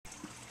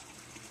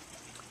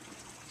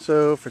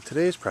So for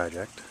today's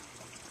project,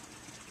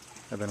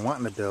 I've been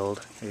wanting to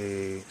build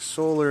a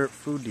solar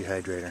food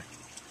dehydrator.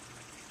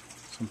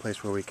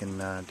 Someplace where we can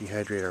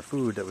dehydrate our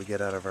food that we get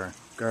out of our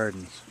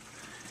gardens.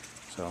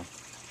 So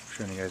I've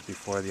shown you guys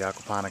before the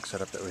aquaponics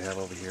setup that we have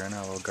over here in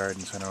our little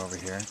garden center over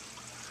here.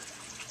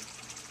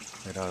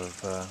 Made out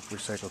of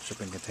recycled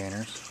shipping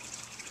containers.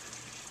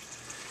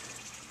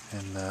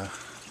 And a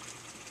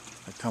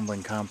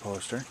tumbling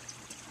composter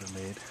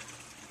we made.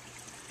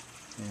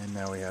 And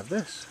now we have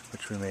this,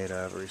 which we made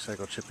out of a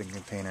recycled shipping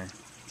container,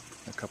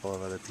 a couple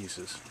of other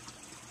pieces.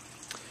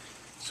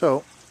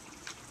 So,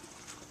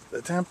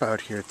 the temp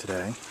out here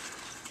today,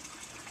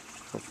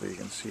 hopefully you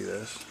can see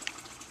this,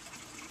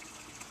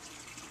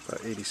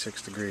 about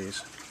 86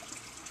 degrees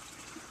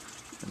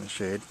in the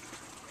shade.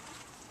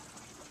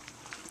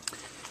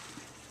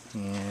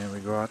 And we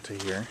go out to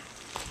here.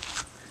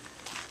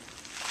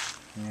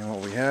 And what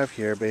we have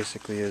here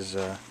basically is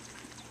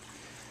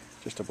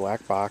just a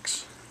black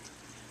box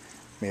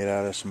made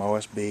out of some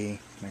OSB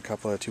and a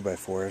couple of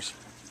 2x4s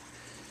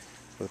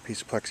with a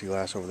piece of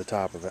plexiglass over the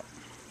top of it.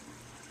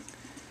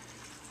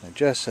 I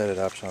just set it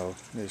up, so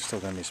there's still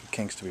going to be some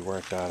kinks to be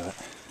worked out of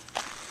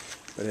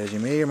it. But as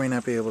you may or may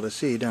not be able to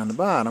see down the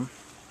bottom,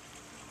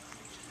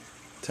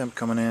 temp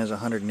coming in is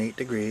 108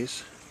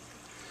 degrees.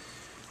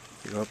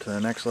 You go up to the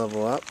next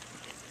level up,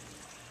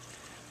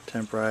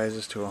 temp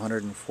rises to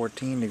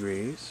 114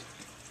 degrees.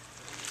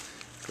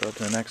 Go up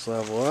to the next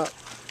level up,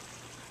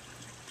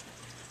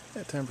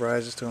 that temp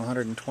rises to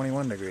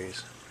 121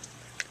 degrees.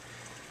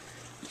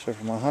 So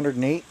from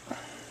 108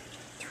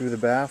 through the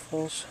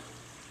baffles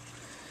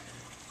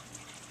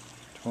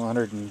to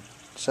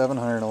 107,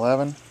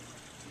 111,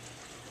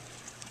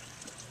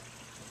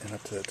 and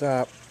up to the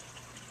top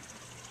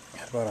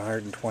at about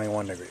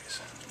 121 degrees.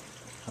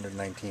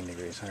 119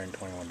 degrees,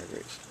 121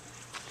 degrees.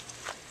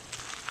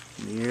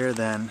 The air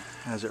then,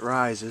 as it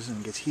rises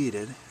and gets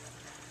heated,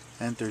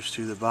 enters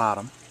through the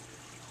bottom.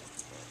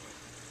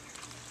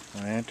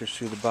 When it enters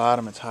through the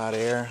bottom, it's hot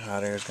air.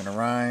 Hot air is going to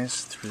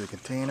rise through the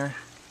container,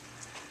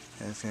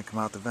 and it's going to come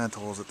out the vent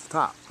holes at the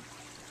top.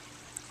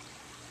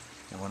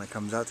 And when it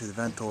comes out through the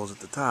vent holes at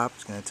the top,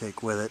 it's going to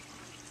take with it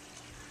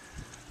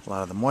a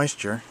lot of the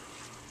moisture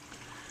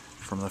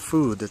from the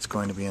food that's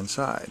going to be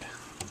inside.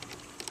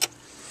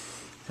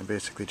 And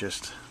basically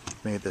just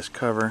made this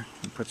cover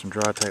and put some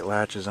draw-tight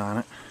latches on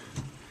it.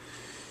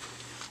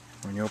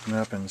 When you open it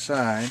up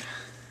inside,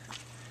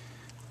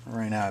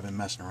 right now I've been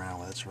messing around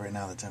with it, so right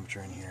now the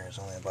temperature in here is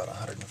only about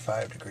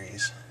 105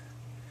 degrees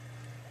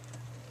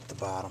at the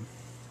bottom.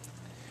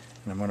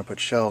 And I'm going to put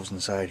shelves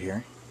inside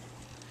here.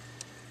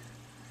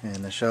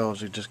 And the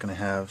shelves are just going to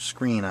have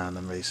screen on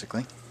them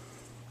basically.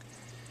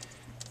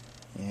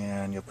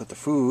 And you'll put the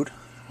food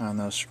on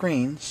those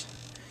screens.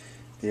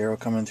 The air will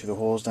come in through the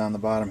holes down the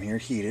bottom here,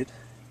 heated.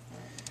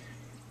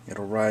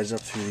 It'll rise up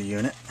through the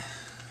unit.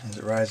 As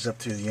it rises up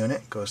through the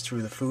unit, it goes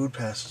through the food,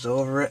 passes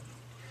over it,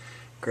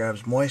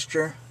 grabs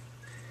moisture,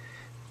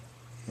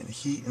 and the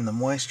heat and the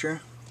moisture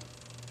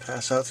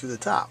pass out through the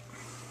top,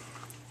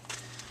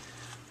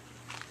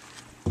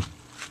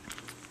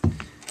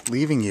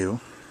 leaving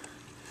you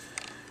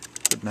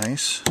with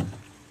nice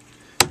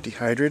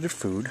dehydrated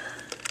food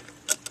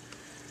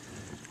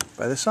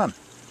by the sun.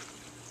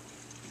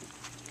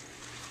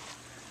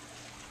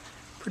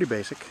 Pretty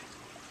basic,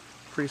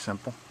 pretty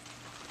simple.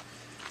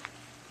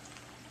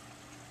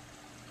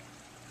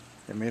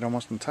 They're made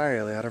almost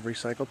entirely out of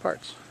recycled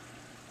parts.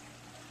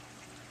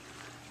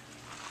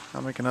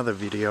 I'll make another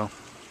video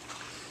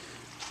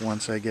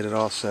once I get it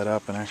all set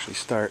up and actually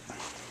start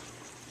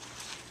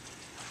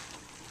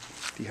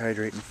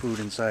dehydrating food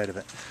inside of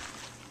it.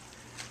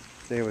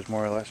 Today was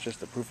more or less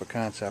just a proof of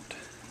concept.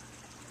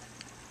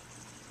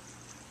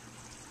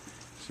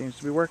 Seems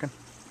to be working.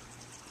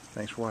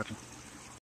 Thanks for watching.